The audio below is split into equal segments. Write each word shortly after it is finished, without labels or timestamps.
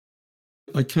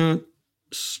I can't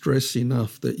stress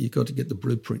enough that you've got to get the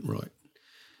blueprint right.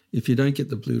 If you don't get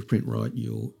the blueprint right,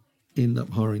 you'll end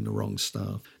up hiring the wrong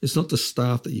staff. It's not the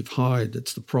staff that you've hired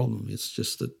that's the problem. It's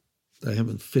just that they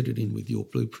haven't fitted in with your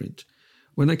blueprint.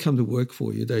 When they come to work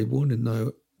for you, they want to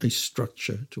know a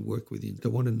structure to work within. They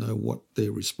want to know what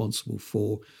they're responsible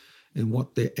for and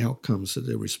what their outcomes that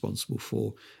they're responsible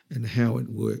for and how it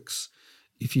works.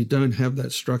 If you don't have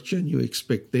that structure and you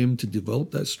expect them to develop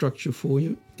that structure for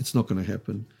you, it's not going to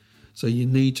happen. So you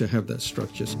need to have that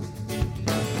structure.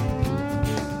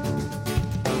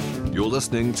 You're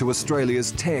listening to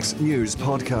Australia's tax news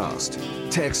podcast,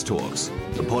 Tax Talks,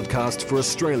 the podcast for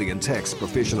Australian tax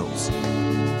professionals.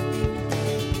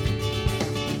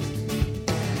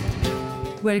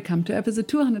 Welcome to episode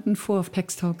 204 of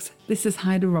Tax Talks. This is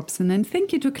Heide Robson, and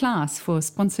thank you to Class for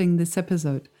sponsoring this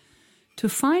episode. To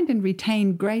find and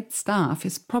retain great staff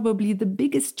is probably the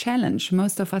biggest challenge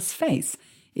most of us face.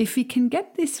 If we can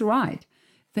get this right,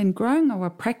 then growing our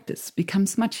practice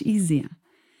becomes much easier.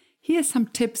 Here are some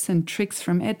tips and tricks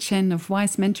from Ed Chen of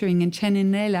WIZE Mentoring and Chen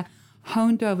and Naylor,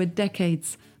 honed over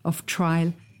decades of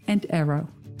trial and error.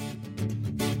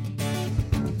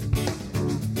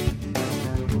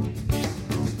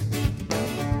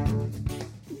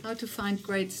 How to find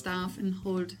great staff and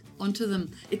hold onto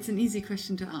them. It's an easy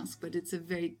question to ask, but it's a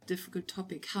very difficult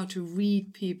topic. How to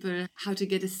read people, how to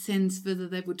get a sense whether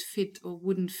they would fit or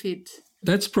wouldn't fit.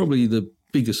 That's probably the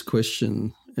biggest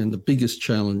question and the biggest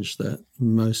challenge that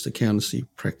most accountancy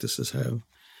practices have.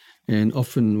 And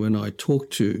often when I talk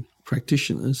to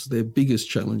practitioners, their biggest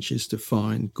challenge is to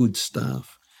find good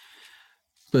staff.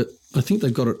 But I think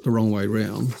they've got it the wrong way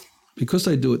round. Because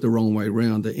they do it the wrong way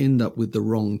round, they end up with the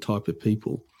wrong type of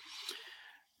people.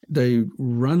 They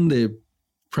run their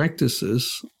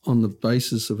practices on the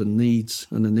basis of a needs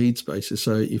basis.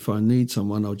 So if I need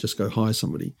someone, I'll just go hire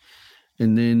somebody.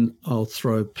 And then I'll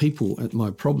throw people at my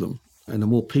problem. And the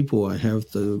more people I have,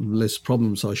 the less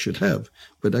problems I should have.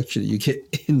 But actually you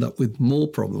end up with more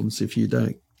problems if you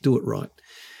don't do it right.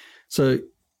 So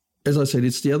as I said,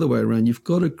 it's the other way around. You've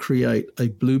got to create a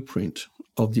blueprint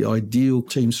of the ideal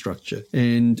team structure.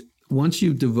 And once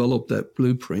you've developed that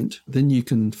blueprint, then you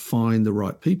can find the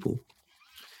right people.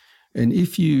 And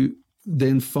if you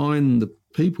then find the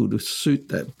people to suit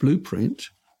that blueprint,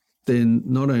 then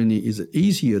not only is it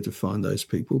easier to find those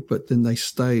people, but then they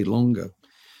stay longer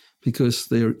because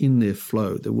they're in their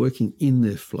flow. They're working in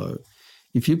their flow.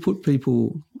 If you put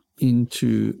people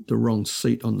into the wrong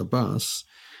seat on the bus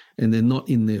and they're not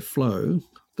in their flow,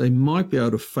 they might be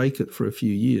able to fake it for a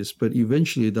few years, but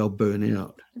eventually they'll burn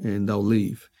out and they'll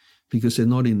leave because they're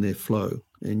not in their flow,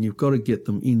 and you've got to get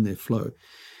them in their flow.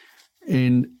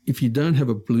 And if you don't have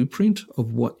a blueprint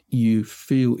of what you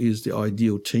feel is the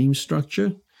ideal team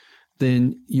structure,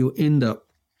 then you'll end up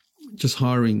just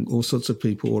hiring all sorts of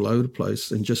people all over the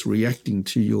place and just reacting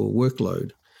to your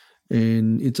workload.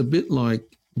 And it's a bit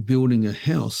like building a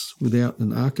house without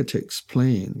an architect's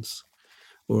plans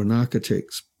or an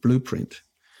architect's blueprint.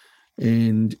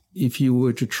 And if you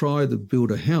were to try to build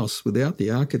a house without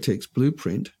the architect's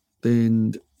blueprint,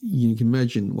 then you can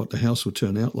imagine what the house will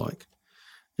turn out like.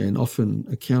 And often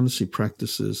accountancy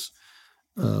practices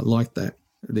like that.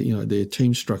 Their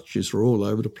team structures are all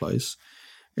over the place.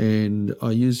 And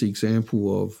I use the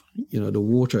example of, the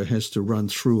water has to run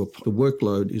through, the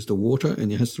workload is the water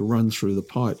and it has to run through the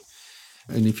pipe.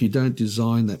 And if you don't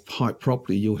design that pipe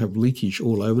properly, you'll have leakage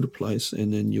all over the place,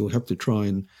 and then you'll have to try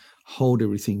and hold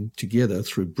everything together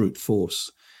through brute force.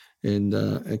 And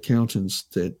accountants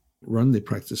that run their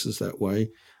practices that way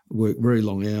work very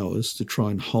long hours to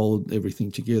try and hold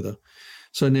everything together.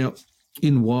 So now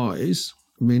in WIZE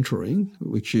Mentoring,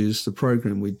 which is the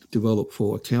program we develop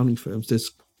for accounting firms,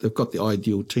 they've got the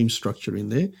ideal team structure in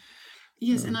there.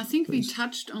 Yes, and I think we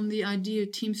touched on the ideal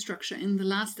team structure in the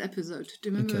last episode. Do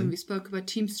you remember when we spoke about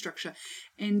team structure?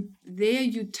 And there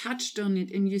you touched on it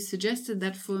and you suggested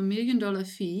that for $1 million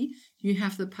fee, you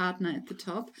have the partner at the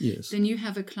top. Yes. Then you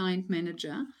have a client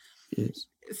manager. Yes.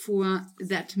 For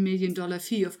that $1 million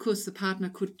fee. Of course, the partner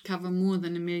could cover more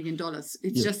than $1 million.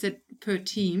 It's just that per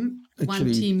team,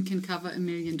 one team can cover $1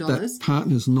 million. That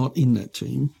partner's not in that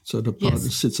team, so the partner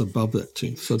sits above that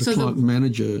team. So the client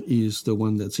manager is the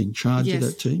one that's in charge of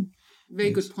that team.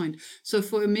 Very good point. So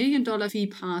for $1 million fee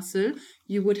parcel,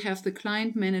 you would have the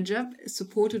client manager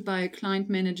supported by a client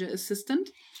manager assistant.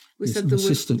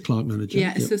 Assistant client manager.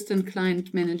 Yeah, assistant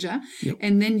client manager. Yep.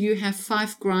 And then you have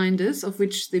 5 grinders, of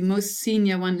which the most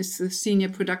senior one is the senior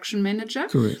production manager.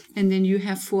 Correct. And then you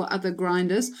have 4 other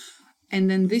grinders. And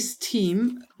then this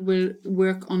team will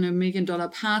work on $1 million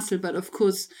parcel. But of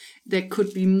course, there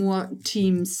could be more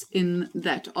teams in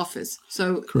that office.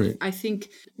 So Correct. I think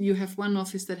you have one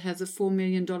office that has a $4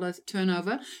 million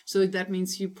turnover. So that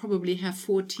means you probably have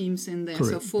 4 teams in there.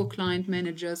 Correct. So 4 client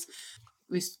managers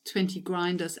with 20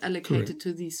 grinders allocated Correct.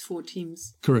 to these 4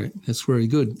 teams. Correct. That's very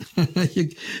good.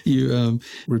 you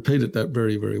repeated that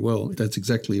very, very well. That's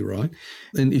exactly right.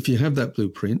 And if you have that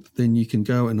blueprint, then you can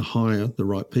go and hire the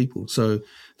right people. So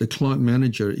the client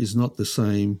manager is not the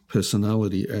same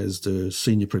personality as the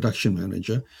senior production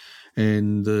manager,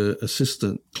 and the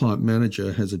assistant client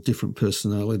manager has a different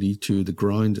personality to the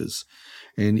grinders.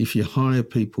 And if you hire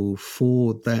people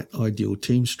for that ideal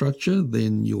team structure,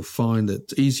 then you'll find that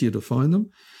it's easier to find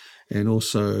them, and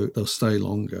also they'll stay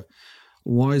longer.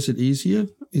 Why is it easier?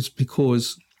 It's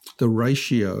because the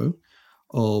ratio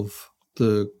of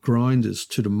the grinders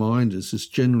to the minders is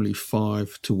generally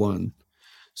 5-1.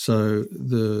 So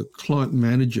the client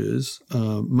managers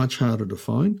are much harder to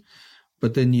find,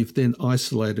 but then you've then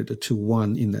isolated it to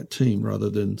 1 in that team rather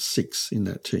than 6 in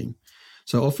that team.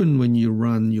 So often when you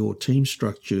run your team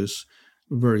structures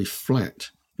very flat,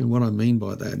 and what I mean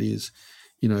by that is,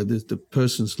 the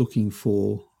person's looking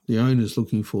for, the owner's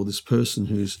looking for this person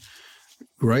who's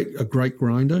a great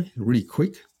grinder, really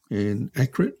quick and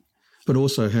accurate, but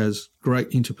also has great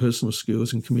interpersonal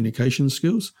skills and communication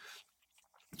skills,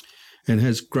 and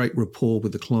has great rapport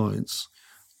with the clients.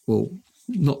 Well,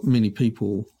 not many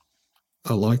people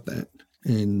are like that.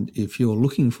 And if you're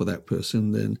looking for that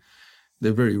person, then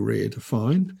they're very rare to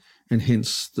find, and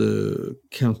hence the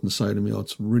accountants say to me,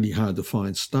 it's really hard to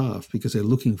find staff because they're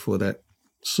looking for that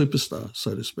superstar,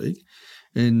 so to speak,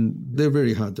 and they're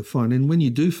very hard to find. And when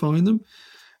you do find them,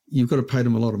 you've got to pay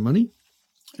them a lot of money,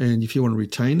 and if you want to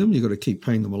retain them, you've got to keep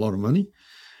paying them a lot of money.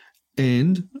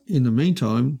 And in the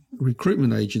meantime,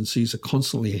 recruitment agencies are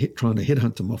constantly trying to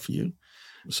headhunt them off you.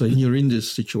 So you're in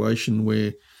this situation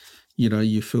where,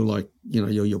 you feel like,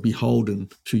 you're beholden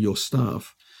to your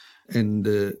staff. And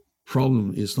the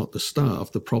problem is not the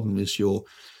staff. The problem is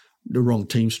the wrong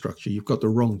team structure. You've got the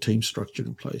wrong team structure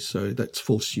in place. So that's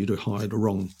forced you to hire the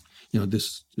wrong,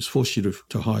 this forced you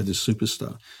to hire this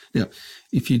superstar. Now,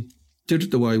 if you did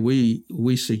it the way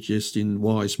we suggest in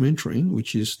WIZE mentoring,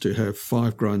 which is to have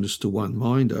 5 grinders to 1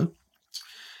 minder,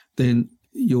 then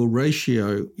your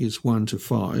ratio is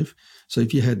 1-5. So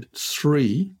if you had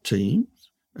 3 teams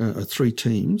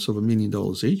of $1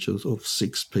 million each, of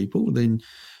 6 people, then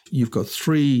you've got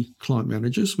 3 client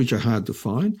managers, which are hard to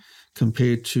find,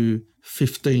 compared to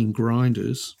 15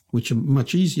 grinders, which are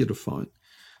much easier to find.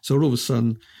 So all of a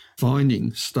sudden,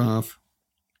 finding staff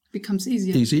becomes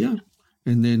easier.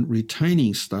 And then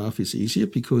retaining staff is easier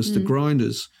because the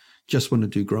grinders just want to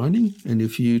do grinding. And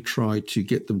if you try to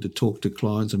get them to talk to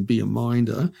clients and be a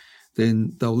minder,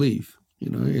 then they'll leave,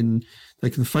 and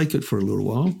they can fake it for a little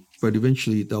while, but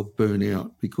eventually they'll burn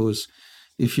out. Because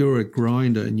if you're a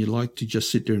grinder and you like to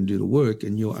just sit there and do the work,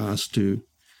 and you're asked to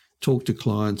talk to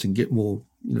clients and get more,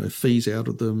 fees out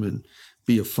of them, and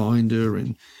be a finder,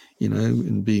 and,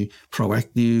 and be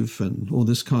proactive and all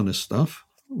this kind of stuff,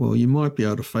 well, you might be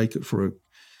able to fake it for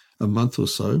a month or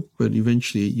so, but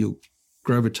eventually you'll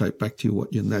gravitate back to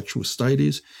what your natural state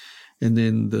is. And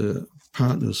then the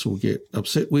partners will get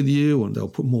upset with you, and they'll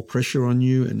put more pressure on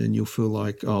you, and then you'll feel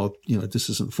like, this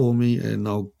isn't for me, and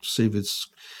I'll see if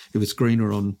it's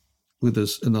greener with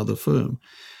another firm.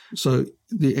 So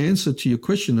the answer to your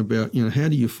question about, how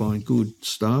do you find good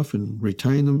staff and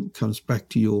retain them comes back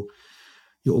to your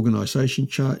organisation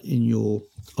chart in your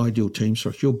ideal team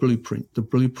structure, your blueprint, the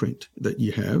blueprint that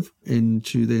you have, and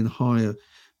to then hire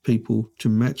people to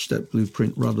match that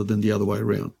blueprint rather than the other way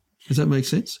around. Does that make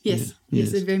sense? Yes, yeah.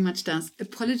 Yes, it very much does.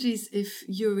 Apologies if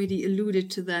you already alluded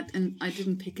to that and I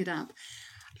didn't pick it up.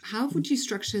 How would you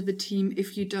structure the team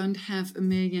if you don't have $1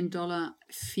 million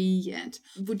fee yet?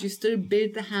 Would you still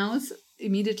build the house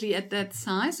immediately at that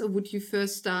size, or would you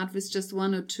first start with just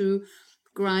 1 or 2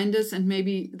 grinders and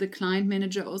maybe the client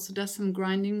manager also does some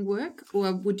grinding work?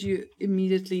 Or would you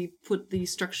immediately put the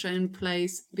structure in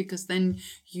place because then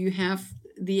you have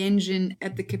the engine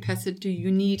at the capacity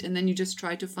you need, and then you just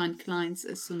try to find clients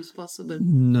as soon as possible?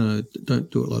 No,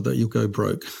 don't do it like that. You'll go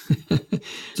broke.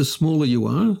 The smaller you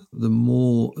are, the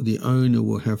more the owner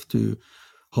will have to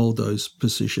hold those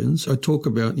positions. I talk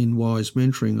about in WIZE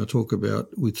mentoring, I talk about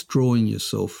withdrawing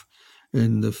yourself.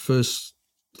 And the first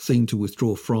thing to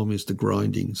withdraw from is the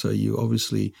grinding. So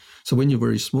when you're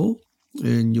very small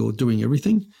and you're doing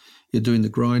everything, you're doing the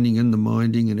grinding and the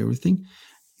minding and everything,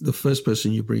 the first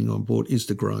person you bring on board is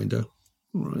the grinder,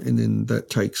 right? And then that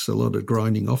takes a lot of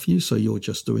grinding off you. So you're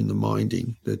just doing the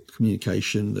minding, the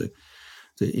communication, the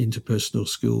the interpersonal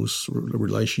skills,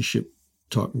 relationship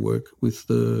type work with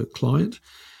the client.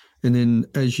 And then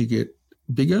as you get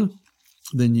bigger,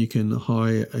 then you can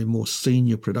hire a more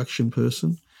senior production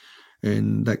person,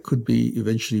 and that could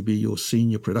eventually be your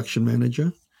senior production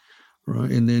manager,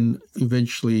 right? And then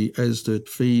eventually, as the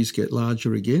fees get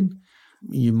larger again,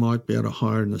 you might be able to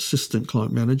hire an assistant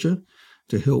client manager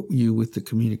to help you with the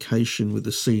communication with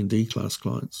the C and D class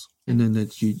clients. And then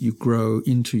that you grow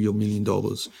into your $1 million.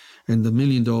 And the $1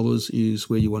 million is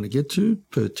where you want to get to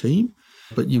per team,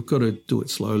 but you've got to do it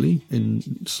slowly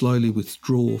and slowly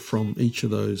withdraw from each of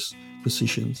those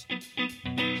positions.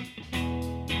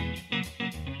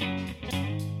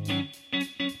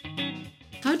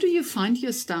 How do you find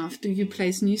your staff? Do you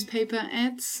place newspaper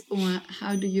ads, or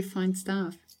how do you find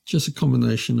staff? Just a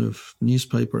combination of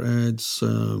newspaper ads,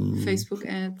 Facebook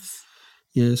ads.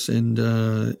 Yes, and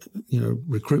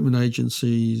recruitment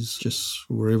agencies, just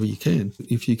wherever you can.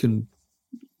 If you can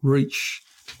reach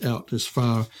out as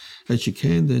far as you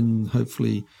can, then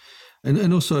hopefully,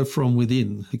 and also from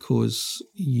within, because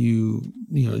your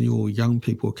young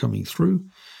people are coming through,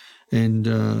 and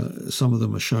some of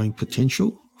them are showing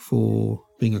potential for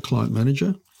being a client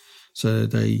manager, so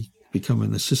they become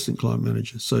an assistant client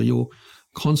manager. So you're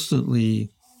constantly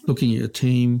looking at a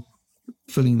team,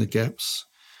 filling the gaps.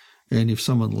 And if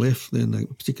someone left, then a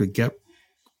particular gap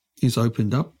is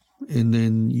opened up, and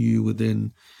then you would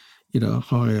then,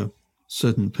 hire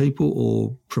certain people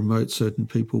or promote certain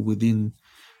people within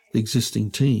the existing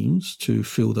teams to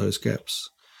fill those gaps.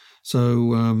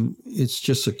 So it's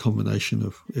just a combination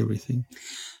of everything.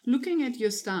 Looking at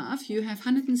your staff, you have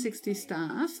 160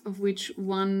 staff, of which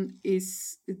one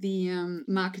is the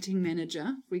marketing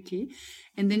manager, Ricky.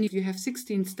 And then you have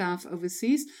 16 staff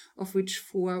overseas, of which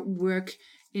 4 work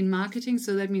in marketing.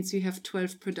 So that means you have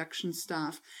 12 production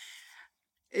staff.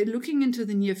 Looking into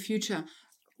the near future,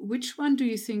 which one do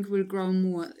you think will grow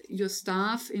more, your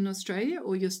staff in Australia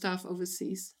or your staff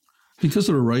overseas? Because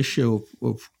of the ratio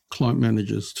of client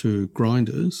managers to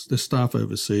grinders, the staff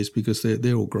overseas, because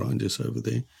they're all grinders over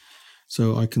there.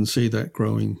 So I can see that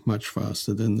growing much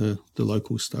faster than the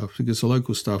local staff, because the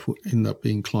local staff will end up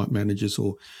being client managers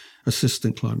or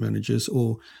assistant client managers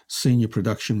or senior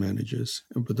production managers.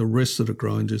 But the rest of the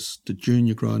grinders, the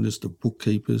junior grinders, the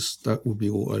bookkeepers, that will be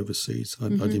all overseas,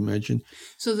 I'd imagine.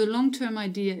 So the long-term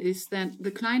idea is that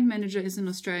the client manager is in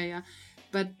Australia,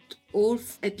 but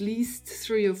at least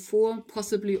 3 or 4,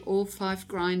 possibly all 5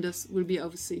 grinders will be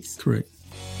overseas. Correct.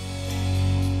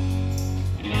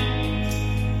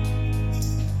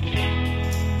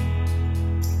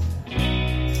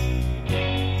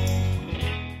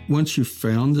 Once you've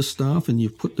found the staff and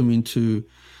you've put them into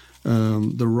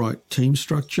the right team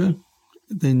structure,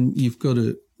 then you've got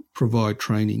to provide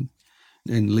training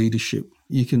and leadership.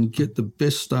 You can get the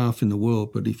best staff in the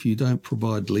world, but if you don't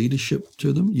provide leadership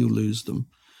to them, you'll lose them.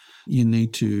 You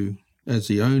need to, as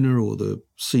the owner or the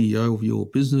CEO of your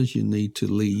business, you need to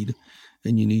lead,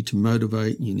 and you need to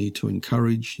motivate, you need to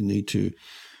encourage, you need to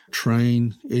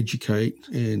train, educate,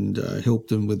 and help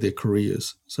them with their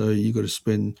careers. So you've got to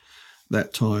spend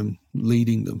that time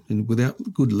leading them. And without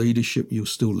good leadership, you'll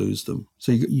still lose them.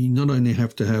 So you not only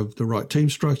have to have the right team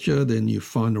structure, then you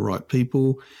find the right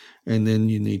people, and then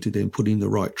you need to then put in the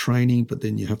right training, but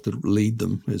then you have to lead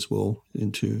them as well,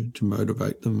 and to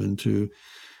motivate them and to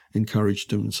encourage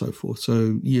them and so forth.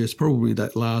 So yes, probably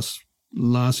that last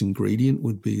ingredient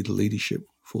would be the leadership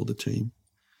for the team.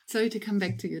 Sorry to come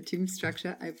back to your team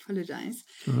structure. I apologize.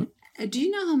 All right. Do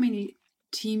you know how many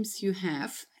teams you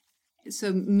have?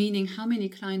 So meaning how many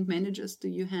client managers do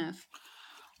you have?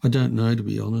 I don't know, to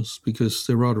be honest, because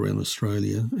they're right around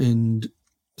Australia, and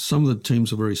some of the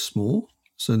teams are very small,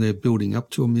 so they're building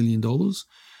up to $1 million.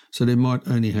 So they might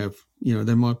only have,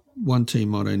 one team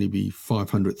might only be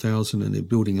 500,000 and they're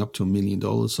building up to $1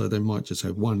 million. So they might just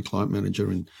have 1 client manager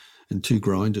and 2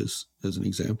 grinders, as an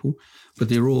example. But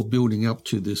they're all building up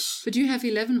to this. But you have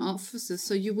 11 offices,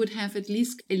 so you would have at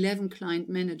least 11 client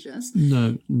managers.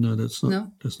 No, that's not.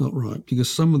 No? That's not right. Because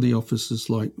some of the offices,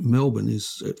 like Melbourne,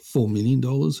 is at $4 million,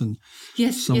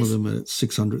 and some of them are at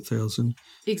 600,000.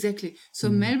 Exactly. So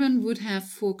Melbourne would have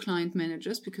 4 client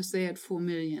managers because they had 4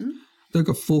 million. They've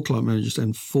got 4 client managers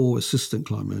and 4 assistant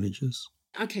client managers.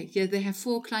 Okay, they have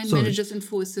 4 client managers and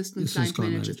 4 assistant client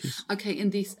managers. Okay,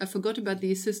 and I forgot about the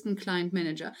assistant client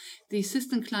manager. The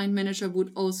assistant client manager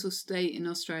would also stay in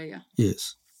Australia.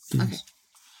 Yes. Okay.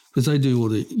 Because they do all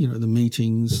the, the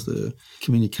meetings, the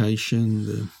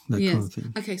communication, that kind of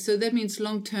thing. Okay, so that means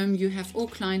long term you have all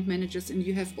client managers and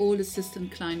you have all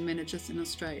assistant client managers in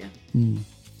Australia.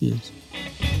 Yes.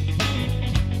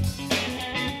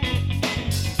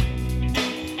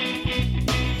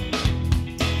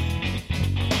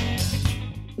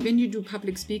 When you do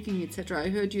public speaking, etc., I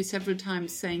heard you several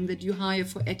times saying that you hire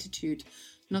for attitude,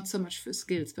 not so much for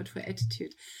skills, but for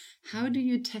attitude. How do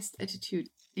you test attitude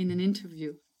in an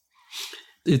interview?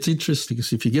 It's interesting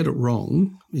because if you get it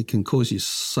wrong, it can cause you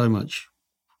so much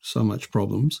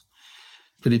problems.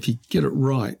 But if you get it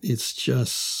right, it's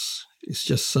just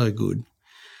so good.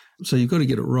 So you've got to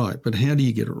get it right. But how do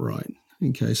you get it right?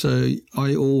 Okay, so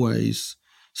I always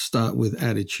start with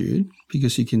attitude,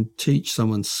 because you can teach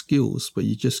someone skills, but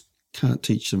you just can't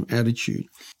teach them attitude.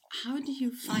 How do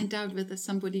you find out whether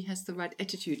somebody has the right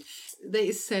attitude? There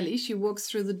is Sally. She walks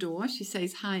through the door. She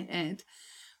says, "Hi, Ed."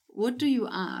 What do you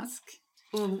ask,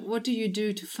 or what do you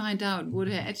do to find out what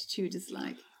her attitude is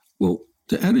like? Well,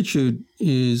 the attitude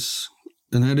is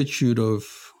an attitude of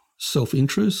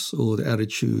self-interest, or the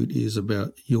attitude is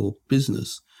about your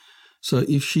business. So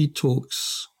if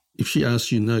she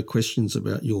asks you no questions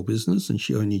about your business and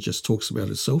she only just talks about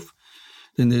herself,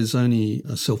 then there's only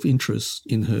a self-interest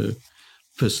in her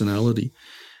personality.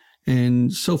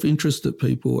 And self-interested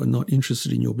people are not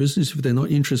interested in your business. If they're not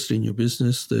interested in your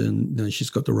business, then he or she's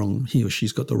got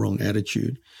the wrong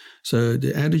attitude. So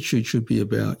the attitude should be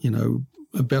about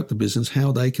the business,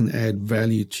 how they can add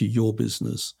value to your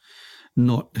business,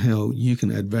 not how you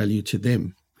can add value to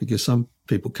them. Because some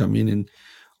people come in and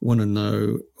want to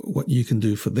know what you can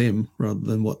do for them rather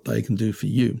than what they can do for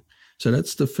you. So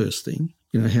that's the first thing.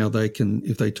 How they can,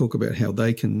 if they talk about how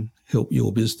they can help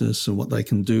your business and what they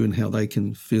can do and how they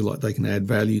can feel like they can add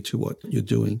value to what you're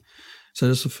doing. So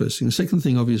that's the first thing. The second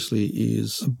thing, obviously,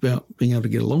 is about being able to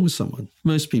get along with someone.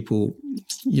 Most people,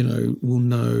 will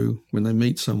know when they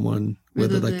meet someone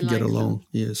whether they can get along. Them.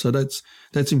 Yeah, so that's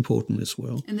important as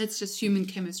well. And that's just human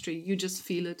chemistry. You just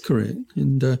feel it. Correct.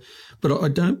 And but I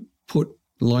don't put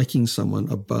liking someone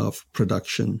above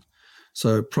production.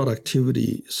 So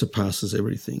productivity surpasses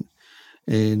everything,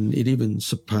 and it even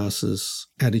surpasses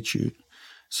attitude.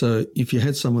 So if you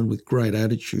had someone with great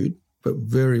attitude but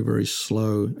very, very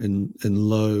slow and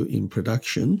low in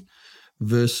production,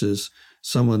 versus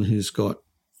someone who's got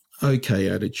okay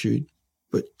attitude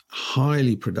but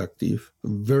highly productive,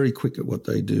 very quick at what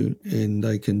they do, and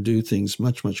they can do things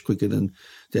much, much quicker than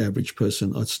the average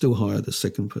person, I'd still hire the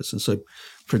second person. So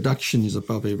production is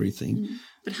above everything. Mm.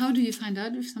 But how do you find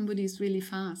out if somebody is really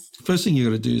fast? First thing you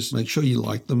got to do is make sure you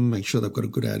like them, make sure they've got a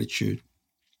good attitude.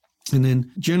 And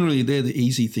then generally they're the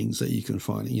easy things that you can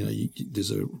find.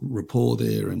 There's a rapport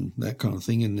there and that kind of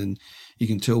thing. And then you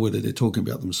can tell whether they're talking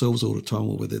about themselves all the time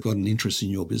or whether they've got an interest in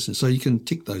your business. So you can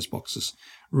tick those boxes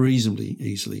reasonably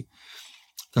easily.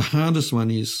 The hardest one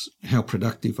is how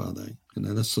productive are they?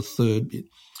 That's the third bit.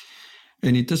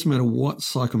 And it doesn't matter what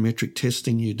psychometric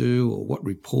testing you do or what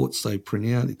reports they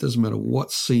print out. It doesn't matter what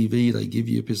CV they give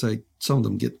you, because some of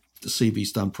them get the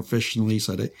CVs done professionally,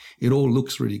 so that it all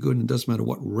looks really good. And it doesn't matter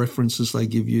what references they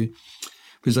give you,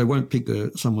 because they won't pick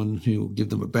someone who will give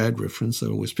them a bad reference.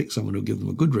 They'll always pick someone who will give them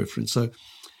a good reference. So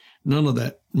none of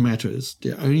that matters.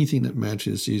 The only thing that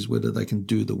matters is whether they can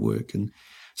do the work. And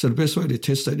so the best way to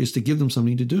test that is to give them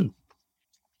something to do.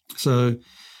 So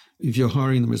if you're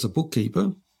hiring them as a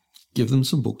bookkeeper, give them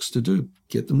some books to do.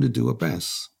 Get them to do a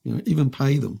BAS. Even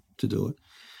pay them to do it.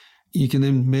 You can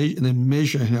then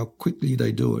measure how quickly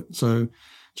they do it. So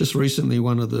just recently,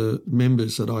 one of the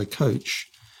members that I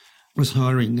coach was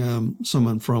hiring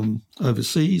someone from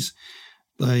overseas.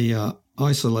 They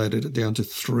isolated it down to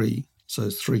 3. So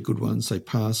 3 good ones. They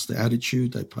passed the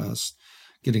attitude, they passed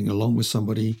getting along with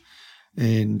somebody,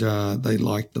 and they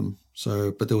liked them.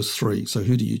 But there was 3. So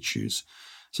who do you choose?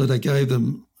 So they gave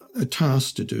them a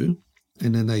task to do,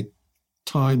 and then they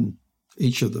timed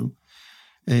each of them.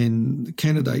 And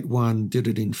candidate 1 did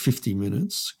it in 50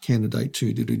 minutes, candidate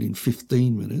 2 did it in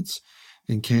 15 minutes,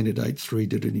 and candidate 3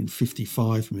 did it in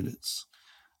 55 minutes.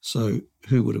 So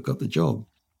who would have got the job?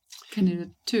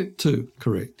 Candidate 2. 2,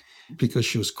 correct, because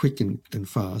she was quick and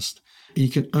fast. You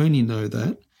can only know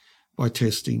that by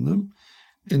testing them.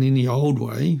 And in the old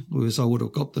way, whereas I would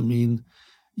have got them in,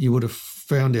 you would have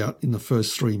found out in the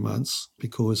first 3 months,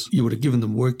 because you would have given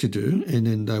them work to do, and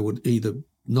then they would either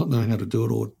not know how to do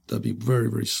it or they'd be very,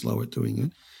 very slow at doing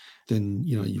it. Then,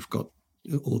 you've got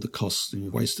all the costs and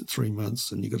you've wasted 3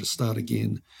 months and you've got to start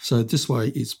again. So this way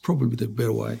is probably the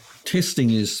better way. Testing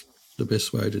is the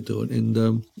best way to do it.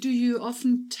 And do you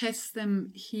often test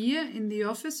them here in the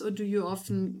office, or do you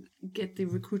often get the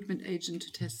recruitment agent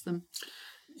to test them?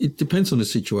 It depends on the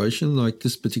situation. Like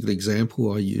this particular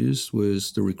example I used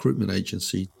was the recruitment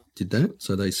agency did that.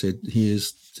 So they said,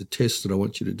 here's the test that I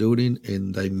want you to do it in.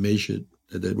 And they measured,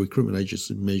 the recruitment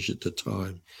agency measured the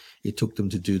time it took them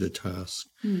to do the task.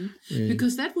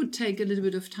 Because that would take a little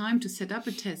bit of time to set up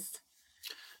a test.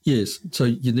 Yes, so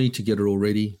you need to get it all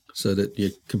ready so that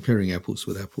you're comparing apples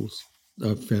with apples.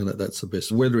 I've found that that's the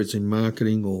best. Whether it's in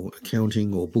marketing or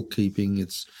accounting or bookkeeping,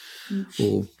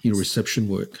 or reception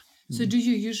work. So do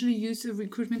you usually use a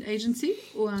recruitment agency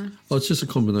or? Oh, it's just a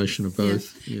combination of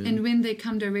both. Yeah. Yeah. And when they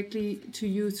come directly to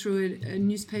you through a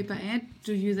newspaper ad,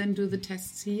 do you then do the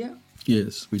tests here?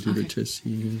 Yes, we do the tests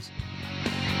here. Yes.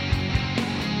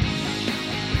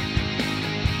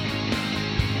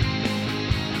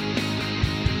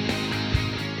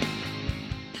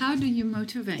 How do you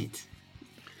motivate?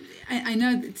 I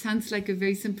know it sounds like a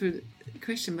very simple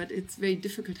question, but it's very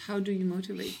difficult. How do you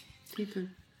motivate people?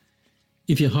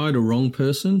 If you hire the wrong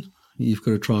person, you've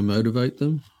got to try and motivate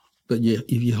them. But yeah,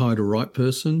 if you hire the right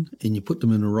person and you put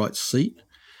them in the right seat,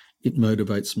 it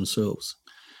motivates themselves.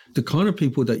 The kind of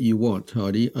people that you want,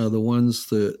 Heidi, are the ones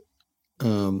that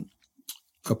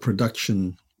are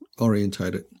production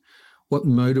orientated. What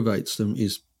motivates them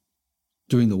is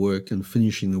doing the work and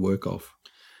finishing the work off.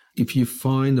 If you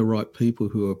find the right people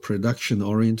who are production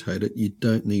orientated, you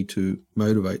don't need to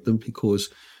motivate them because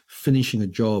finishing a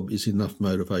job is enough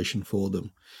motivation for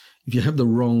them. If you have the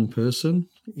wrong person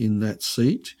in that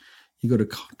seat, you've got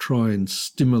to try and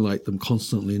stimulate them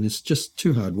constantly, and it's just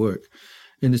too hard work.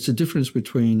 And it's a difference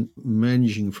between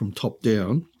managing from top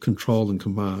down, control and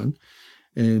command,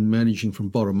 and managing from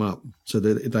bottom up so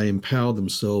that they empower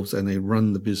themselves and they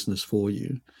run the business for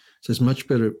you. So it's much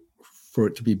better for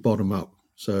it to be bottom up.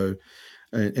 So,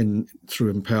 and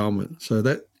through empowerment. So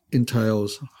that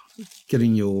entails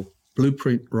getting your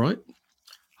blueprint right,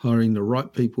 hiring the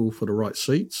right people for the right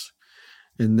seats,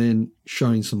 and then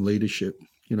showing some leadership,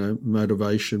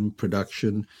 motivation,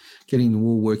 production, getting them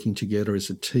all working together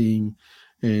as a team,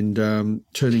 and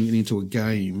turning it into a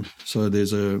game. So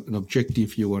there's an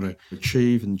objective you want to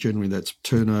achieve, and generally that's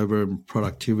turnover and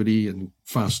productivity and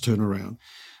fast turnaround.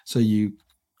 So you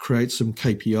create some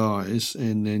KPIs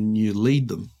and then you lead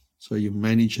them. So you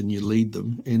manage and you lead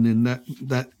them. And then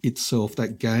that itself,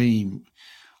 that game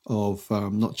of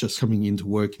not just coming into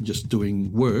work and just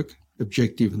doing work,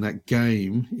 objective, and that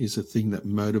game is a thing that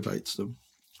motivates them.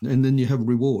 And then you have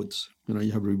rewards.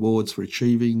 You have rewards for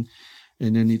achieving,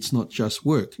 and then it's not just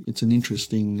work. It's an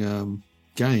interesting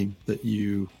game that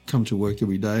you come to work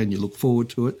every day and you look forward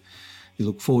to it. You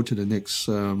look forward to the next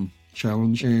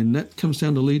challenge, and that comes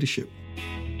down to leadership.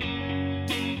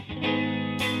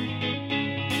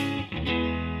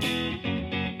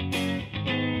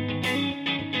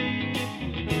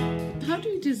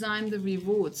 Design the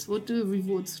rewards. What do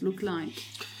rewards look like?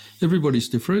 Everybody's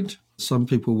different. Some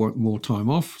people want more time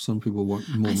off. Some people want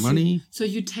more money. So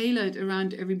you tailor it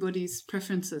around everybody's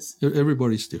preferences.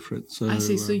 Everybody's different. So I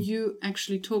see. So you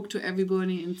actually talk to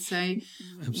everybody and say,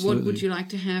 absolutely. What would you like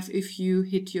to have if you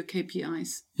hit your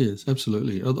KPIs? Yes,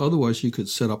 absolutely. Otherwise, you could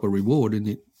set up a reward and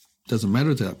it doesn't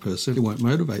matter to that person. It won't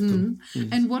motivate them. Yes.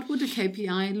 And what would a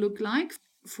KPI look like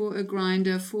for a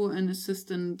grinder, for an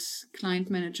assistant client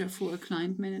manager, for a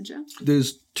client manager?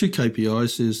 There's two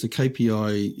KPIs. There's the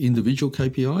KPI, individual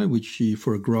KPI, which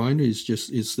for a grinder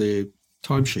is their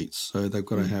timesheets. So they've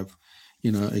got to have,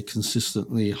 a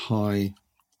consistently high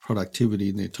productivity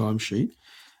in their timesheet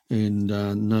and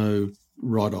no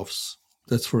write-offs.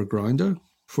 That's for a grinder.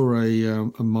 For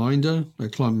a minder, a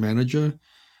client manager,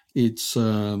 it's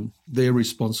they're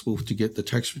responsible to get the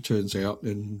tax returns out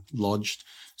and lodged.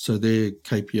 So their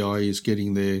KPI is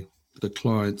getting the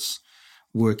client's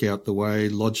work out the way,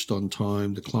 lodged on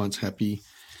time, the client's happy.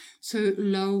 So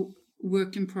low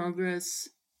work in progress.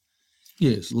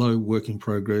 Yes, low work in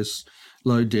progress,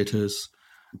 low debtors,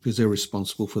 because they're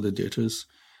responsible for the debtors,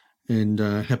 and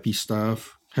happy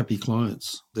staff, happy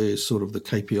clients. They're sort of the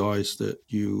KPIs that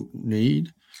you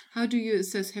need. How do you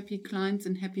assess happy clients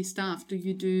and happy staff? Do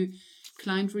you do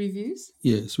client reviews?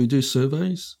 Yes, we do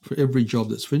surveys. For every job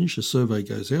that's finished, a survey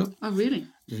goes out. Oh, really?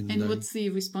 And what's the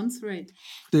response rate?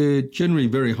 They're generally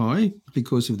very high,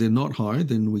 because if they're not high,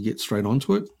 then we get straight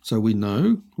onto it. So we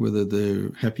know whether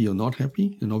they're happy or not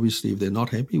happy. And obviously, if they're not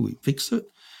happy, we fix it.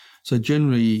 So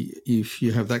generally, if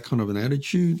you have that kind of an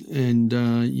attitude and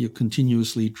you're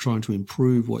continuously trying to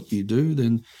improve what you do,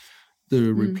 then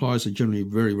the replies are generally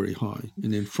very, very high.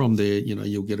 And then from there,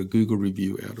 you'll get a Google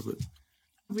review out of it.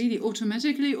 Really,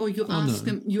 automatically, or you ask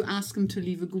them to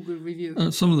leave a Google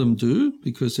review? Some of them do,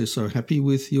 because they're so happy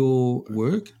with your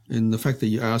work. And the fact that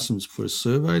you ask them for a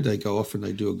survey, they go off and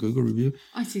they do a Google review.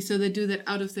 I see. So they do that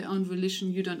out of their own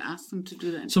volition. You don't ask them to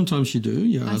do that. Sometimes you do.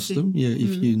 You ask them. Yeah,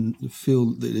 if you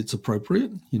feel that it's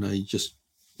appropriate, you just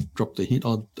drop the hint.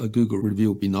 A Google review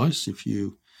would be nice if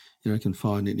you can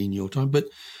find it in your time. But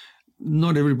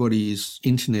not everybody is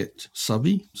internet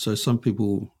savvy. So some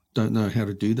people don't know how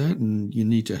to do that, and you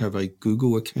need to have a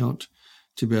Google account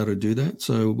to be able to do that.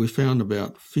 So we found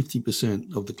about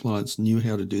 50% of the clients knew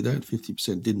how to do that,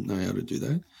 50% didn't know how to do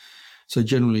that. So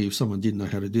generally, if someone didn't know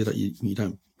how to do that, you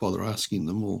don't bother asking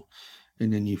them.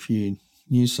 And then if you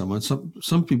knew someone,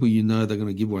 some people they're going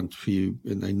to give one for you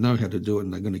and they know how to do it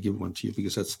and they're going to give one to you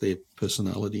because that's their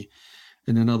personality.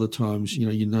 And then other times,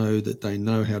 you know that they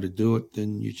know how to do it,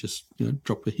 then you just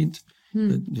drop a hint.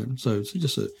 But, so it's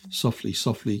just a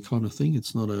softly kind of thing.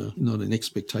 It's not an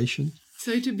expectation.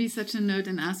 Sorry to be such a nerd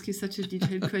and ask you such a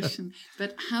detailed question,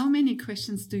 but how many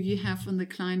questions do you have on the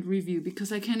client review?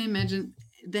 Because I can imagine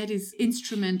that is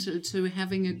instrumental to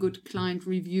having a good client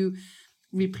review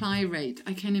reply rate.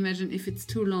 I can imagine if it's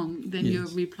too long, then your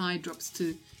reply drops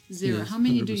to 0. Yes, how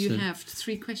many 100%. do you have?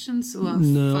 3 questions or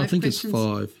No, 5 I think questions? it's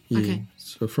 5. Yeah. Okay.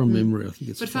 So from memory, I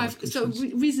think it's But 5 5, so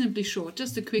questions. reasonably short,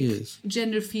 just a quick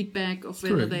general feedback of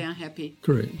whether Correct. they are happy.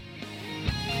 Correct.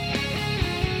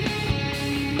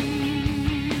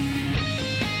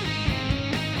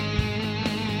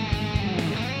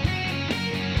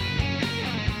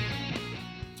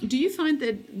 Do you find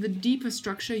that the deeper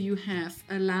structure you have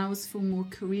allows for more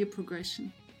career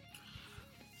progression?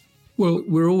 Well,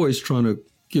 we're always trying to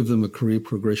give them a career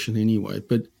progression anyway,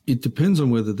 but it depends on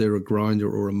whether they're a grinder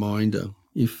or a minder.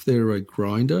 If they're a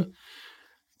grinder,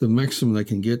 the maximum they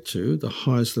can get to, the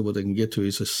highest level they can get to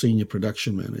is a senior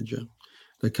production manager.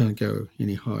 They can't go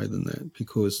any higher than that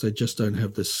because they just don't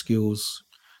have the skills,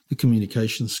 the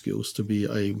communication skills to be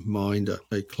a minder,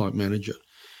 a client manager.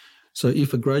 So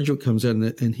if a graduate comes out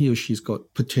and he or she's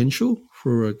got potential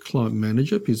for a client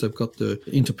manager because they've got the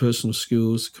interpersonal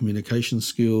skills, communication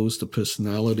skills, the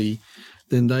personality,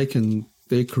 then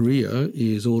their career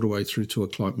is all the way through to a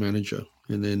client manager.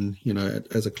 And then,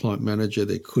 as a client manager,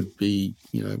 there could be,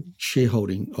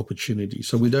 shareholding opportunities.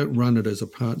 So we don't run it as a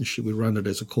partnership, we run it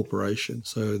as a corporation.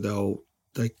 So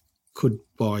they could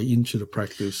buy into the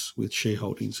practice with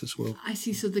shareholdings as well. I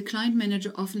see. So the client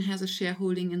manager often has a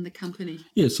shareholding in the company.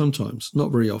 Yeah, sometimes.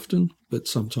 Not very often, but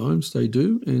sometimes they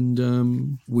do.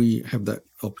 And we have that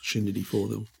opportunity for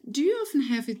them. Do you often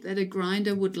have it that a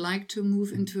grinder would like to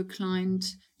move into a client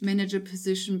manager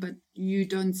position, but you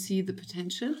don't see the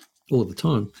potential? All the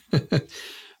time.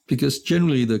 Because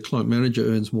generally the client manager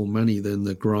earns more money than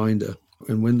the grinder.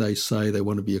 And when they say they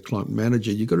want to be a client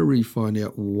manager, you've got to really find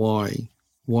out why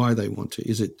they want to.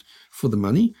 Is it for the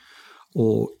money,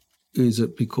 or is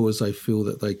it because they feel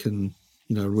that they can,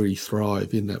 really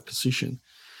thrive in that position?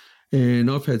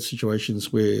 And I've had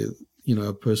situations where,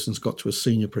 a person's got to a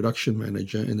senior production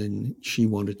manager and then she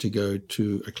wanted to go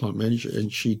to a client manager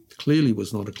and she clearly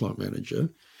was not a client manager.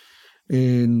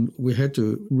 And we had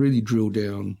to really drill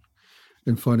down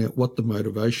and find out what the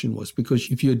motivation was, because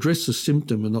if you address the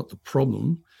symptom and not the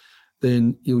problem,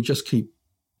 then you'll just keep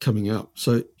coming up.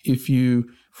 So if you,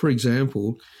 for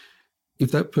example,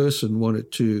 if that person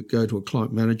wanted to go to a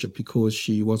client manager because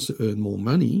she wants to earn more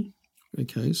money,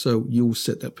 okay, so you'll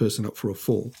set that person up for a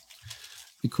fall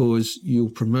because you'll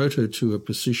promote her to a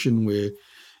position where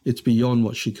it's beyond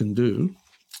what she can do,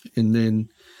 and then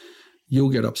you'll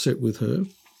get upset with her.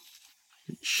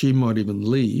 She might even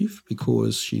leave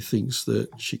because she thinks that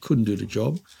she couldn't do the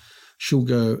job. She'll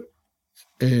go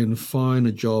and find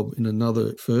a job in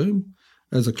another firm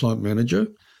as a client manager.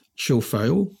 She'll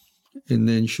fail, and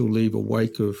then she'll leave a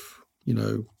wake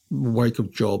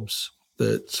of jobs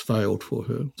that's failed for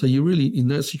her. So you really, in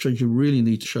that situation, you really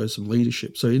need to show some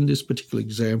leadership. So in this particular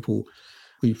example,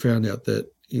 we found out that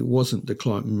it wasn't the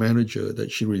client manager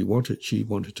that she really wanted. She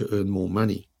wanted to earn more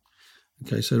money.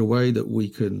 Okay, so the way that we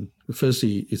can,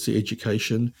 firstly, it's the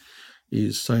education,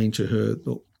 is saying to her,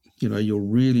 look, you're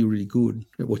really, really good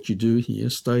at what you do here.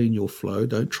 Stay in your flow.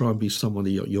 Don't try and be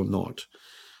somebody you're not,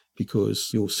 because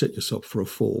you'll set yourself for a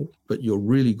fall. But you're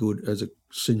really good as a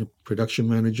senior production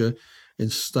manager,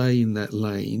 and stay in that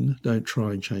lane. Don't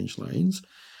try and change lanes.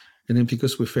 And then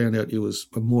because we found out it was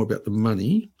more about the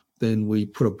money, then we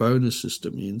put a bonus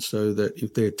system in so that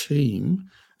if their team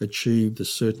achieved a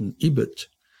certain EBIT,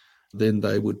 then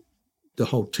the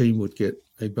whole team would get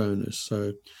a bonus.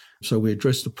 So we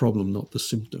address the problem, not the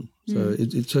symptom. So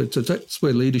so that's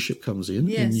where leadership comes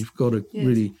in, and you've got to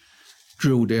really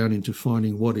drill down into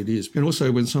finding what it is. And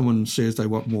also when someone says they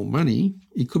want more money,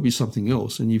 it could be something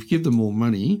else, and you give them more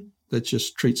money, that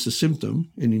just treats the symptom,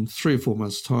 and in 3 or 4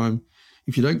 months' time,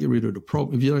 if you don't get rid of the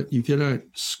problem, if you don't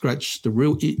scratch the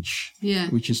real itch,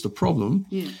 which is the problem,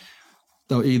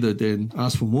 they'll either then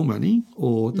ask for more money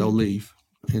or they'll leave.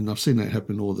 And I've seen that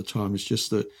happen all the time. It's just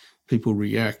that people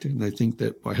react and they think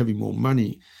that by having more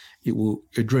money, it will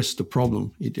address the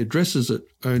problem. It addresses it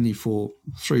only for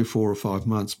 3 or 4 or 5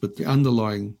 months, but the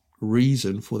underlying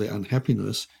reason for their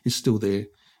unhappiness is still there.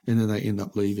 and then they end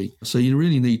up leaving. So you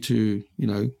really need to,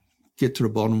 get to the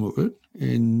bottom of it,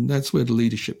 and that's where the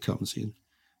leadership comes in,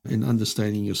 and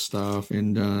understanding your staff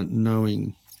and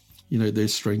knowing, their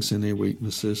strengths and their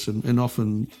weaknesses, and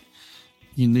often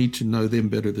you need to know them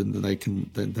better than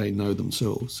they know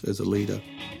themselves as a leader.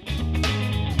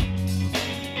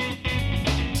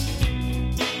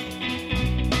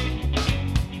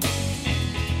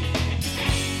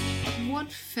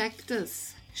 What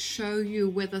factors show you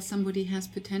whether somebody has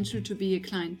potential to be a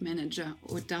client manager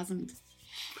or doesn't?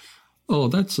 Oh,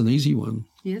 that's an easy one.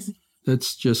 Yes.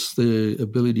 That's just the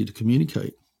ability to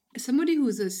communicate. Somebody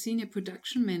who's a senior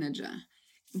production manager,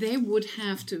 they would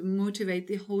have to motivate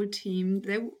the whole team.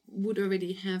 They would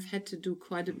already have had to do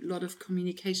quite a lot of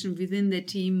communication within their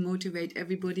team, motivate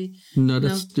everybody. No,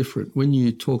 that's different. When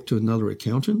you talk to another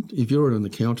accountant, if you're an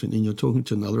accountant and you're talking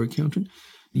to another accountant,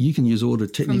 you can use all the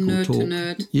technical From nerd talk. to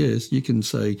nerd. Yes, you can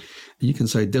say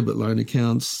debit loan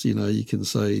accounts, you can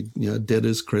say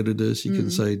debtors, creditors, you can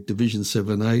say division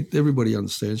 7, 8. Everybody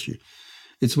understands you.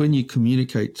 It's when you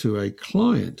communicate to a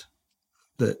client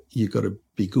that you've got to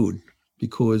be good,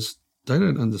 because they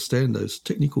don't understand those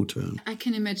technical terms. I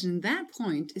can imagine that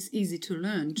point is easy to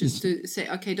learn. Just to say,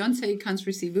 okay, don't say accounts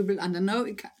receivable under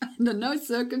no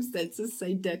circumstances.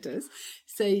 Say debtors.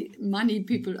 Say money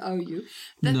people owe you.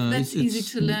 That's easy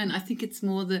to learn. I think it's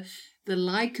more the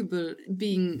likable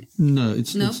being. No,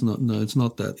 it's not. No, it's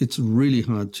not that. It's really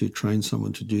hard to train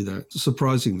someone to do that.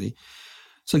 Surprisingly.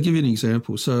 So I'll give you an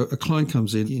example. So a client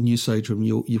comes in and you say to him,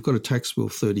 you've got a tax bill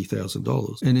of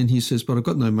 $30,000. And then he says, but I've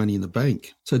got no money in the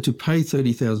bank. So to pay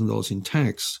 $30,000 in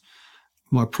tax,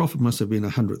 my profit must have been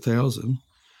 $100,000,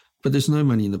 but there's no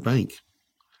money in the bank.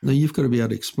 Now you've got to be able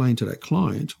to explain to that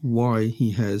client why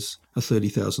he has a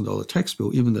 $30,000 tax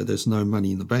bill, even though there's no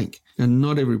money in the bank. And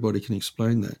not everybody can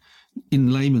explain that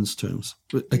in layman's terms.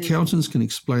 But accountants can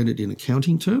explain it in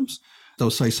accounting terms. They'll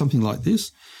say something like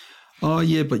this. Oh,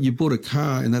 yeah, but you bought a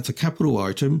car and that's a capital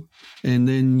item, and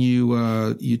then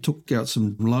you took out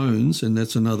some loans and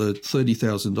that's another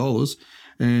 $30,000,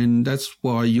 and that's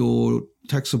why your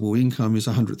taxable income is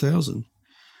 $100,000.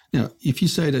 Now, if you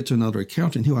say that to another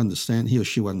accountant, he or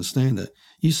she will understand that.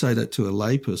 You say that to a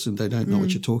layperson, they don't know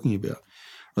what you're talking about.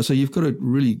 So you've got to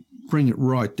really bring it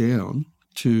right down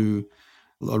to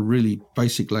a really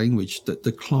basic language that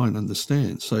the client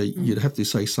understands. So you'd have to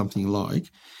say something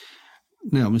like,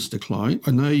 now, Mr. Client,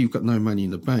 I know you've got no money in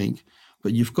the bank,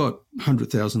 but you've got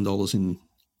 $100,000 in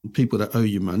people that owe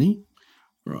you money,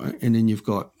 right? And then you've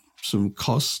got some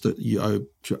costs that you owe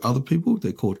to other people.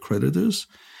 They're called creditors.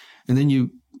 And then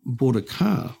you bought a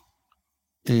car,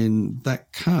 and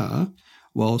that car,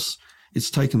 whilst it's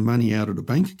taken money out of the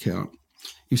bank account,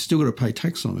 you've still got to pay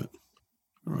tax on it.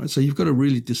 All right. So you've got to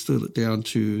really distill it down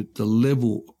to the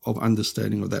level of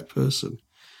understanding of that person.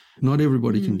 Not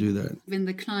everybody can do that. When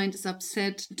the client is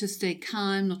upset, to stay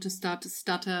calm, not to start to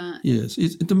stutter. Yes.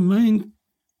 The main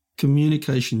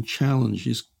communication challenge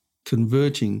is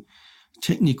converting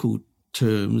technical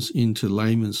terms into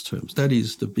layman's terms. That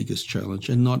is the biggest challenge,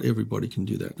 and not everybody can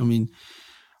do that. I mean,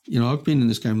 I've been in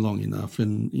this game long enough,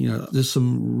 and, there's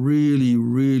some really,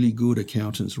 really good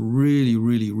accountants, really,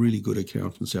 really, really good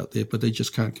accountants out there, but they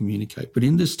just can't communicate. But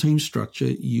in this team structure,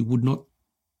 you would not,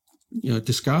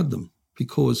 discard them,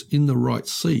 because in the right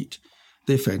seat,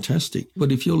 they're fantastic.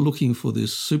 But if you're looking for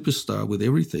this superstar with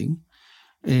everything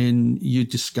and you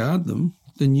discard them,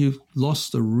 then you've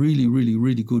lost a really, really,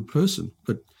 really good person,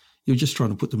 but you're just trying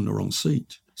to put them in the wrong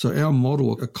seat. So our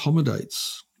model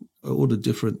accommodates all the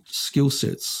different skill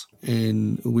sets,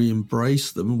 and we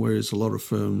embrace them, whereas a lot of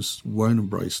firms won't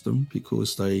embrace them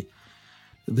because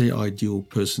their ideal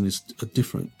person is a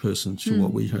different person to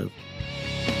what we have.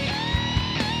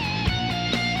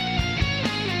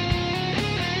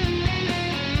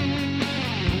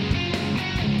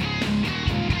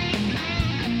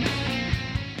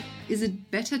 Is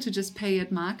it better to just pay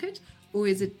at market, or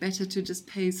is it better to just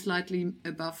pay slightly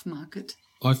above market?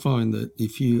 I find that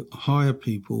if you hire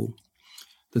people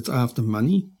that's after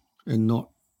money and not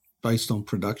based on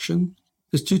production,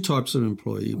 there's two types of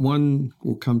employee. One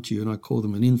will come to you, and I call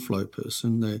them an inflow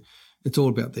person. It's all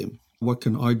about them. What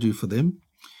can I do for them?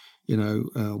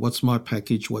 What's my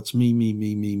package? What's me?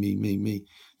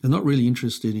 They're not really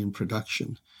interested in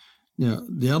production. Now,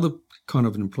 the other kind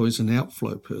of an employee is an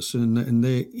outflow person, and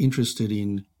they're interested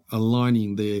in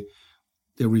aligning their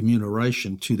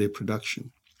remuneration to their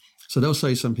production. So they'll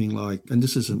say something like, and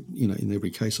this isn't, in every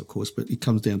case, of course, but it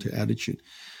comes down to attitude.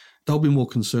 They'll be more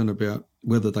concerned about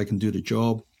whether they can do the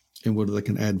job and whether they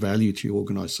can add value to your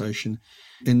organisation.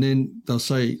 And then they'll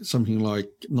say something like,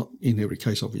 not in every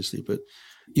case, obviously, but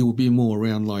it will be more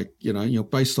around like,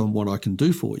 based on what I can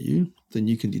do for you, then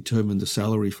you can determine the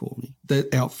salary for me. They're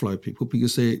outflow people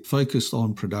because they're focused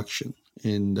on production,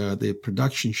 and their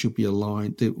production should be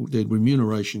aligned, their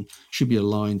remuneration should be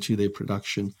aligned to their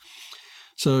production.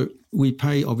 So we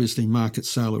pay obviously market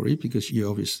salary because you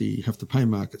obviously have to pay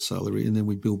market salary, and then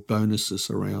we build bonuses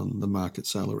around the market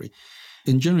salary.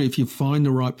 And generally, if you find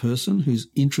the right person who's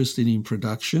interested in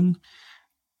production,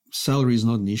 salary is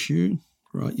not an issue,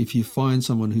 right? If you find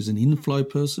someone who's an inflow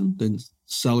person, then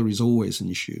salary is always an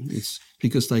issue. It's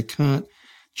because they can't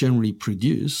generally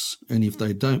produce, and if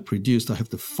they don't produce, they have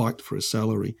to fight for a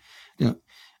salary. Now,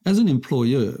 as an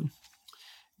employer,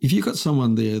 if you've got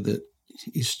someone there that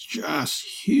is just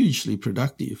hugely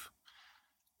productive,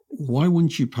 why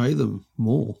wouldn't you pay them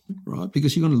more, right?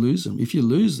 Because you're going to lose them. If you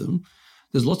lose them,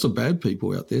 there's lots of bad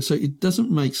people out there. So it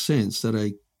doesn't make sense that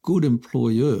a good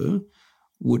employer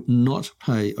would not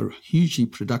pay a hugely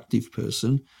productive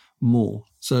person more.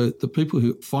 So the people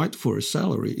who fight for a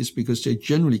salary is because they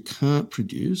generally can't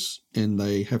produce and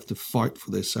they have to fight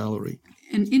for their salary.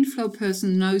 An inflow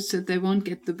person knows that they won't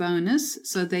get the bonus,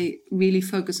 so they really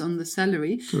focus on the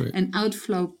salary. Correct. An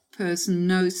outflow person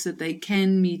knows that they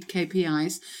can meet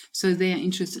KPIs, so they are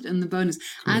interested in the bonus.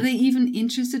 Correct. Are they even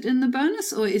interested in the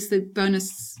bonus, or is the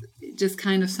bonus just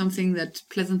kind of something that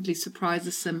pleasantly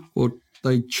surprises them? Well,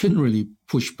 they generally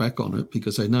push back on it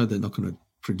because they know they're not going to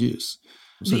produce.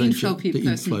 So the inflow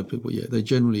people, yeah, they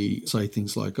generally say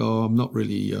things like, "Oh, I'm not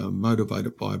really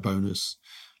motivated by a bonus,"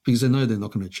 because they know they're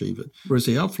not going to achieve it. Whereas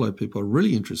the outflow people are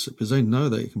really interested because they know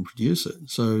they can produce it.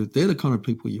 So they're the kind of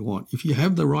people you want. If you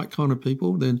have the right kind of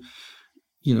people, then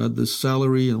the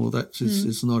salary and all that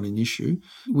is not an issue.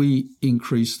 We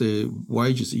increase their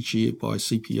wages each year by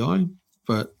CPI,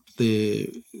 but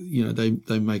they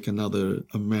make another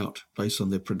amount based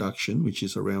on their production, which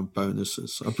is around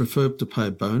bonuses. I prefer to pay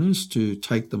a bonus to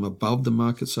take them above the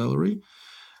market salary,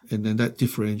 and then that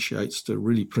differentiates the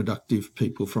really productive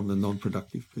people from the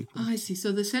non-productive people. Oh, I see.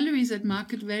 So the salary is at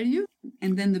market value,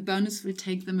 and then the bonus will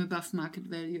take them above market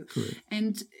value. Correct.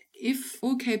 And if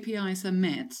all KPIs are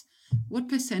met, what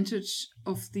percentage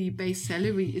of the base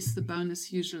salary is the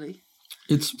bonus usually?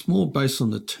 It's more based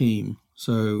on the team.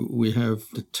 So we have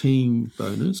the team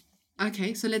bonus.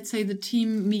 Okay, so let's say the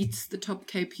team meets the top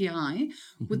KPI.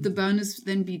 Would the bonus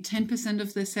then be 10%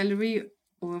 of their salary,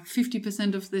 or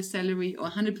 50% of their salary, or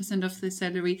 100% of their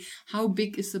salary? How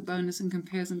big is the bonus in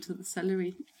comparison to the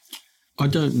salary? I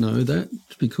don't know that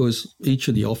because each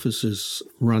of the offices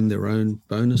run their own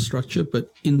bonus structure.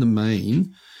 But in the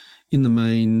main,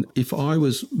 if I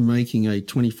was making a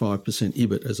 25%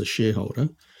 EBIT as a shareholder,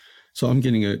 so I'm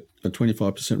getting a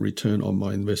 25% return on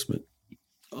my investment,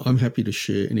 I'm happy to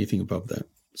share anything above that.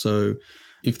 So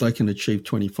if they can achieve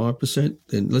 25%,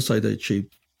 then let's say they achieve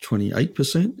 28%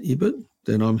 EBIT,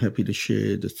 then I'm happy to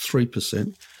share the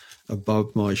 3%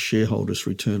 above my shareholders'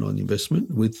 return on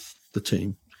investment with the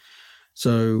team.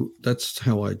 So that's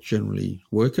how I generally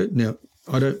work it. Now,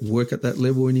 I don't work at that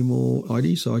level anymore,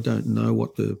 Heidi, so I don't know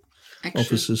what the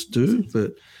officers do,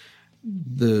 but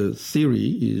the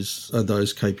theory are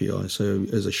those KPIs. So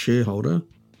as a shareholder,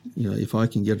 if I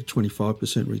can get a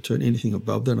 25% return, anything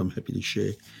above that, I'm happy to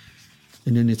share.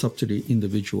 And then it's up to the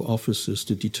individual officers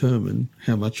to determine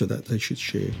how much of that they should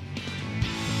share.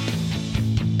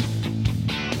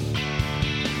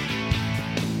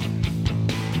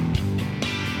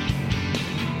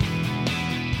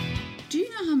 Do you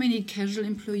know how many casual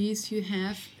employees you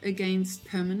have against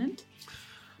permanent?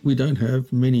 We don't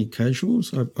have many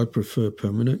casuals. I prefer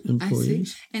permanent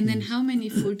employees. I see. And then how many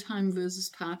full-time versus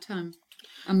part-time?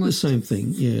 The same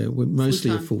thing, yeah. We're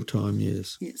mostly full-time,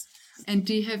 yes. Yes. And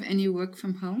do you have any work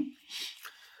from home?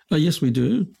 Yes, we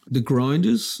do. The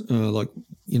grinders,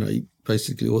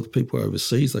 basically all the people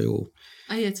overseas, they all...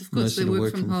 Oh, yes, of course, they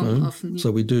work from home often. Yeah.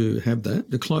 So we do have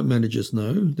that. The client managers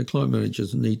know. The client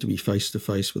managers need to be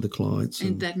face-to-face with the clients.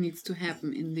 And that needs to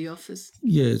happen in the office.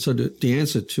 Yeah, so the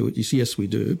answer to it is yes, we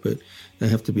do, but they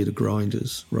have to be the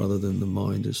grinders rather than the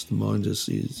minders. The minders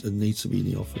it needs to be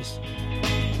in the office.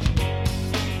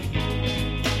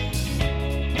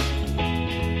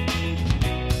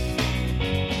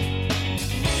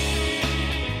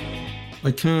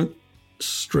 I can't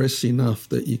stress enough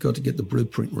that you've got to get the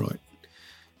blueprint right.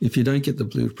 If you don't get the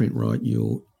blueprint right,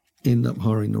 you'll end up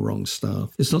hiring the wrong staff.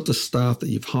 It's not the staff that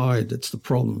you've hired that's the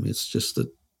problem. It's just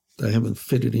that they haven't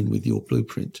fitted in with your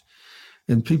blueprint.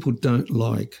 And people don't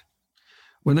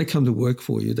when they come to work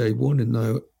for you, they want to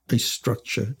know a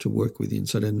structure to work within.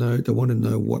 So they want to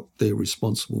know what they're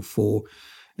responsible for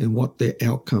and what their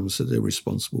outcomes that they're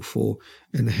responsible for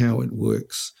and how it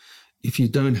works. if you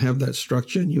don't have that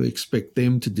structure and you expect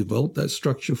them to develop that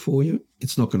structure for you,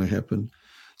 it's not going to happen.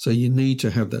 So you need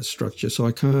to have that structure. So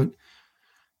I can't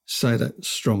say that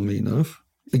strongly enough.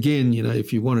 Again,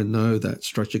 if you want to know that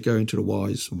structure, go into the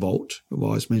WIZE vault, the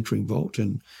WIZE mentoring vault,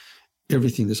 and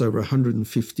everything. There's over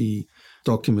 150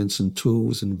 documents and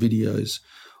tools and videos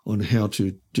on how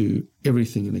to do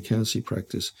everything in accountancy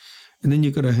practice. And then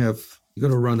you've got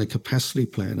to run a capacity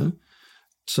planner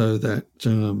so that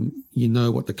you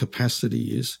know what the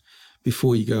capacity is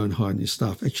before you go and hire new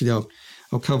staff. Actually,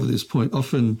 I'll cover this point.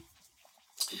 Often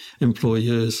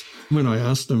employers, when I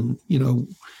ask them,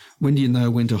 when do you know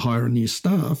when to hire a new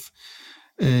staff?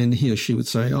 And he or she would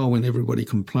say, when everybody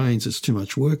complains, it's too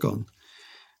much work on.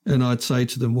 And I'd say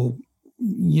to them, well,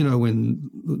 when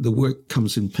the work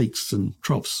comes in peaks and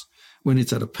troughs, when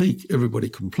it's at a peak, everybody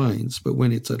complains. But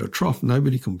when it's at a trough,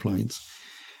 nobody complains.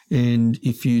 And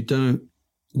if you don't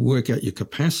work out your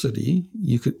capacity,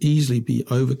 you could easily be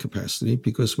over capacity,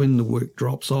 because when the work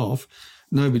drops off,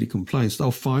 nobody complains.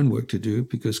 They'll find work to do,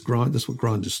 because that's what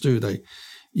grinders do.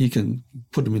 You can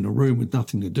put them in a room with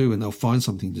nothing to do and they'll find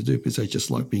something to do because they just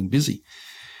like being busy.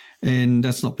 And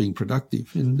that's not being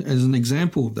productive. And as an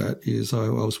example of that is I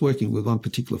was working with one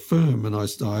particular firm, and I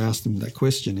asked him that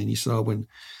question, and he said,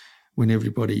 when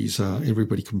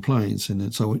everybody complains.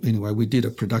 And so anyway, we did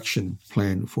a production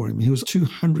plan for him. He was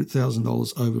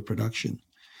 $200,000 over production,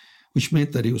 which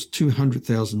meant that he was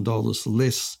 $200,000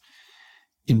 less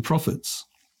in profits.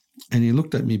 And he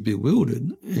looked at me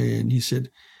bewildered, and he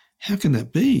said, how can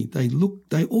that be?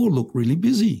 They all look really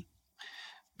busy.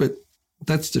 But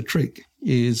that's the trick,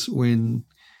 is when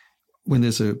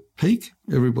there's a peak,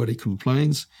 everybody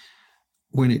complains.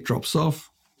 When it drops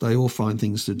off, they all find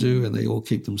things to do and they all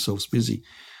keep themselves busy.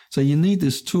 So you need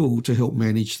this tool to help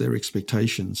manage their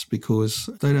expectations, because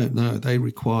they don't know. They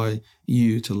require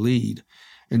you to lead.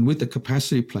 And with the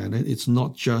capacity planner, it's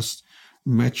not just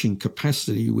matching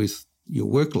capacity with your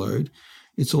workload.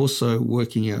 It's also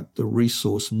working out the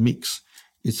resource mix.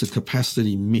 It's a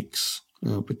capacity mix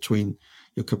between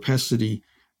your capacity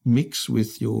mix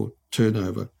with your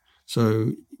turnover.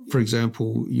 So, for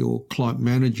example, your client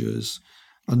managers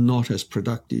are not as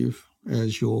productive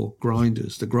as your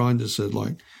grinders. The grinders are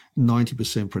like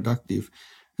 90% productive,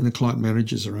 and the client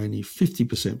managers are only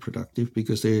 50% productive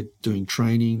because they're doing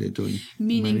training, they're doing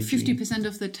Meaning managing. 50%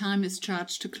 of the time is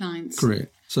charged to clients.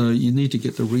 Correct. So you need to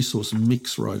get the resource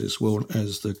mix right as well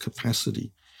as the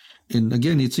capacity. And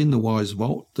again, it's in the WIZE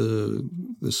vault. The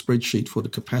spreadsheet for the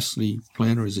capacity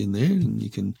planner is in there, and you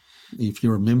can, if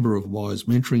you're a member of WIZE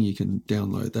Mentoring, you can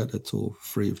download that. It's all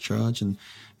free of charge, and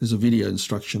there's a video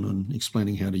instruction on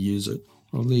explaining how to use it.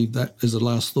 I'll leave that as a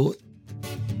last thought.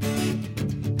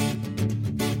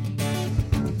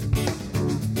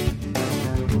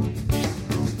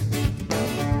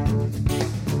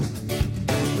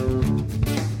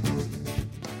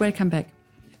 Welcome back.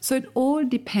 So it all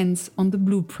depends on the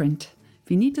blueprint.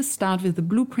 We need to start with the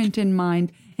blueprint in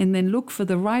mind and then look for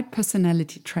the right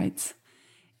personality traits.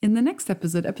 In the next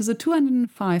episode, episode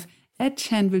 205, Ed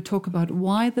Chen will talk about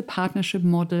why the partnership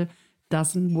model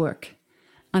doesn't work.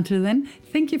 Until then,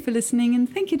 thank you for listening,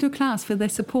 and thank you to class for their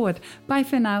support. Bye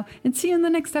for now, and see you in the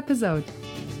next episode.